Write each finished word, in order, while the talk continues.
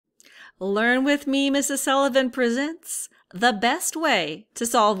Learn with me, Mrs. Sullivan presents The Best Way to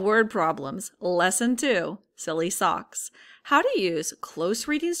Solve Word Problems, Lesson 2, Silly Socks. How to use close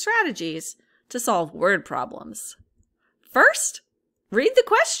reading strategies to solve word problems. First, read the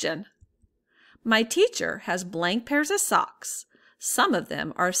question. My teacher has blank pairs of socks. Some of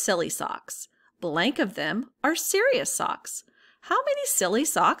them are silly socks. Blank of them are serious socks. How many silly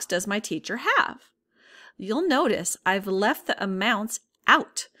socks does my teacher have? You'll notice I've left the amounts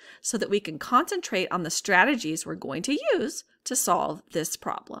out so that we can concentrate on the strategies we're going to use to solve this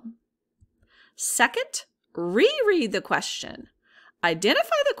problem. Second, reread the question.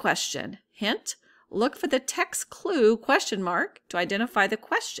 Identify the question. Hint, look for the text clue question mark to identify the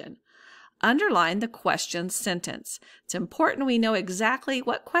question. Underline the question sentence. It's important we know exactly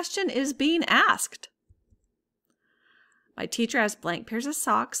what question is being asked. My teacher has blank pairs of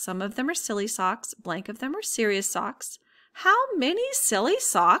socks. Some of them are silly socks. Blank of them are serious socks. How many silly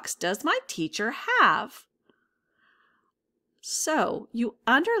socks does my teacher have? So you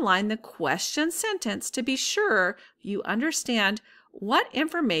underline the question sentence to be sure you understand what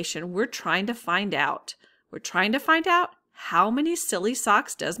information we're trying to find out. We're trying to find out how many silly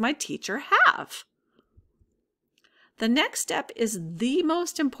socks does my teacher have? The next step is the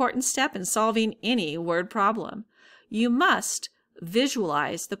most important step in solving any word problem. You must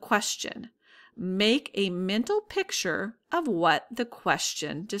visualize the question. Make a mental picture of what the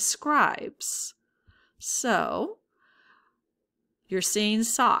question describes. So, you're seeing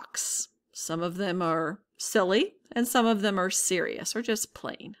socks. Some of them are silly and some of them are serious or just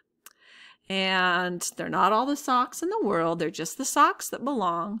plain. And they're not all the socks in the world. They're just the socks that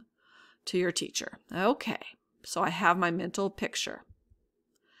belong to your teacher. Okay, so I have my mental picture.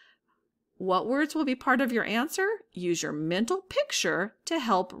 What words will be part of your answer? Use your mental picture to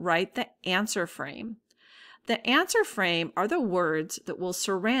help write the answer frame. The answer frame are the words that will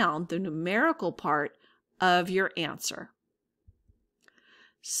surround the numerical part of your answer.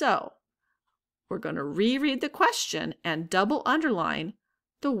 So, we're going to reread the question and double underline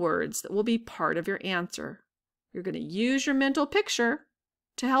the words that will be part of your answer. You're going to use your mental picture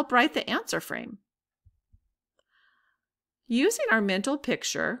to help write the answer frame. Using our mental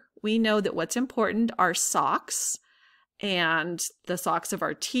picture, we know that what's important are socks and the socks of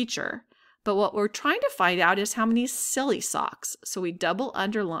our teacher. But what we're trying to find out is how many silly socks. So we double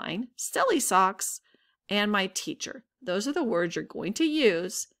underline silly socks and my teacher. Those are the words you're going to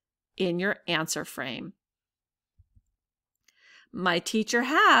use in your answer frame. My teacher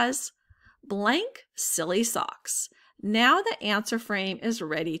has blank silly socks. Now the answer frame is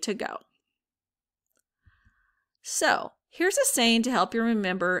ready to go. So, here's a saying to help you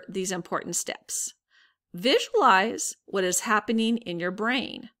remember these important steps. Visualize what is happening in your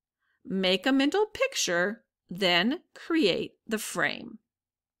brain. Make a mental picture, then create the frame.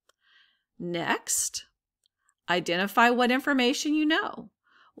 Next, identify what information you know.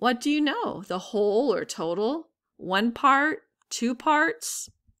 What do you know? The whole or total? One part? Two parts?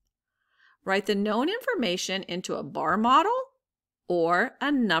 Write the known information into a bar model or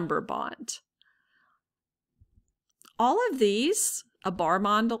a number bond. All of these, a bar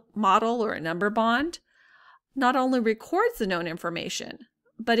model or a number bond, not only records the known information,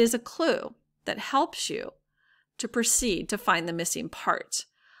 but is a clue that helps you to proceed to find the missing part.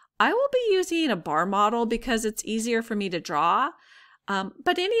 I will be using a bar model because it's easier for me to draw,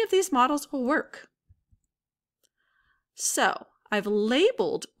 but any of these models will work. So, I've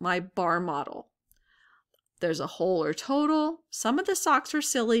labeled my bar model. There's a whole or total. Some of the socks are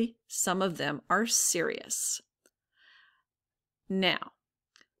silly, some of them are serious. Now,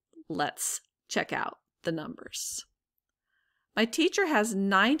 let's check out the numbers. My teacher has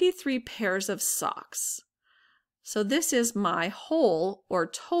 93 pairs of socks. So this is my whole or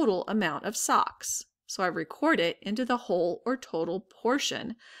total amount of socks. So I record it into the whole or total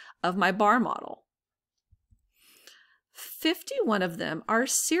portion of my bar model. 51 of them are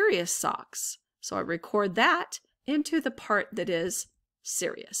serious socks. So I record that into the part that is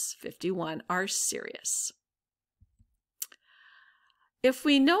serious. 51 are serious. If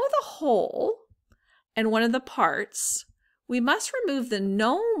we know the whole and one of the parts, we must remove the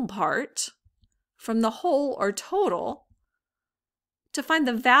known part from the whole or total to find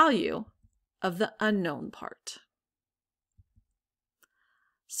the value of the unknown part.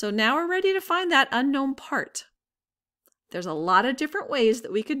 So now we're ready to find that unknown part. There's a lot of different ways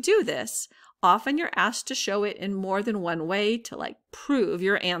that we could do this. Often you're asked to show it in more than one way to prove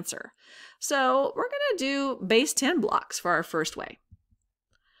your answer. So we're going to do base 10 blocks for our first way.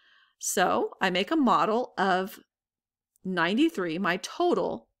 So I make a model of 93, my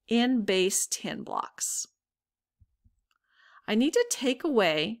total, in base 10 blocks. I need to take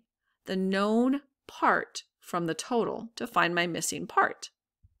away the known part from the total to find my missing part.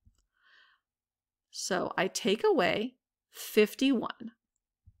 So I take away 51.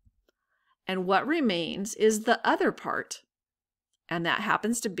 And what remains is the other part. And that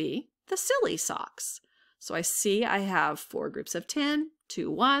happens to be the silly socks. So I see I have 4 groups of 10,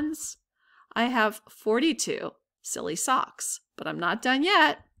 2 ones. I have 42 silly socks, but I'm not done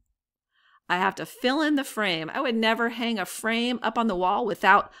yet. I have to fill in the frame. I would never hang a frame up on the wall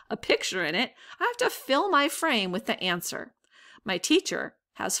without a picture in it. I have to fill my frame with the answer. My teacher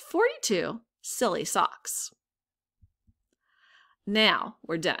has 42 silly socks. Now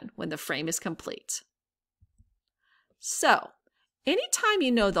we're done when the frame is complete. So, anytime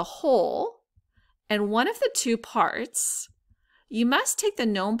you know the whole and one of the 2 parts, you must take the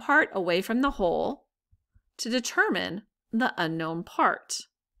known part away from the whole to determine the unknown part.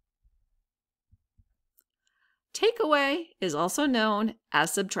 Takeaway is also known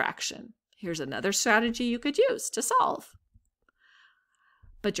as subtraction. Here's another strategy you could use to solve.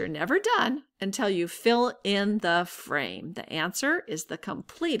 But you're never done until you fill in the frame. The answer is the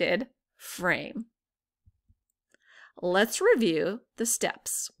completed frame. Let's review the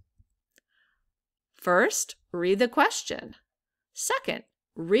steps. First, read the question. Second,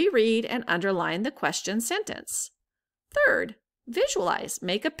 reread and underline the question sentence. Third, visualize,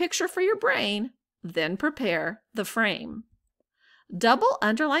 make a picture for your brain, then prepare the frame. Double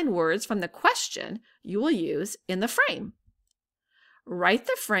underline words from the question you will use in the frame. Write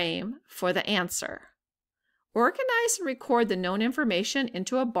the frame for the answer. Organize and record the known information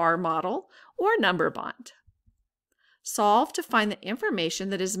into a bar model or number bond. Solve to find the information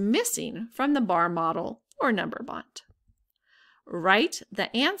that is missing from the bar model or number bond. Write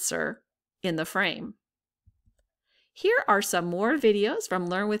the answer in the frame. Here are some more videos from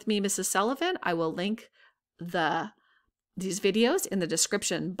Learn With Me, Mrs. Sullivan. I will link these videos in the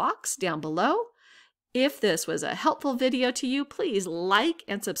description box down below. If this was a helpful video to you, please like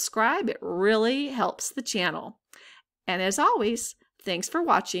and subscribe. It really helps the channel. And as always, thanks for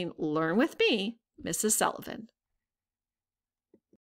watching Learn With Me, Mrs. Sullivan.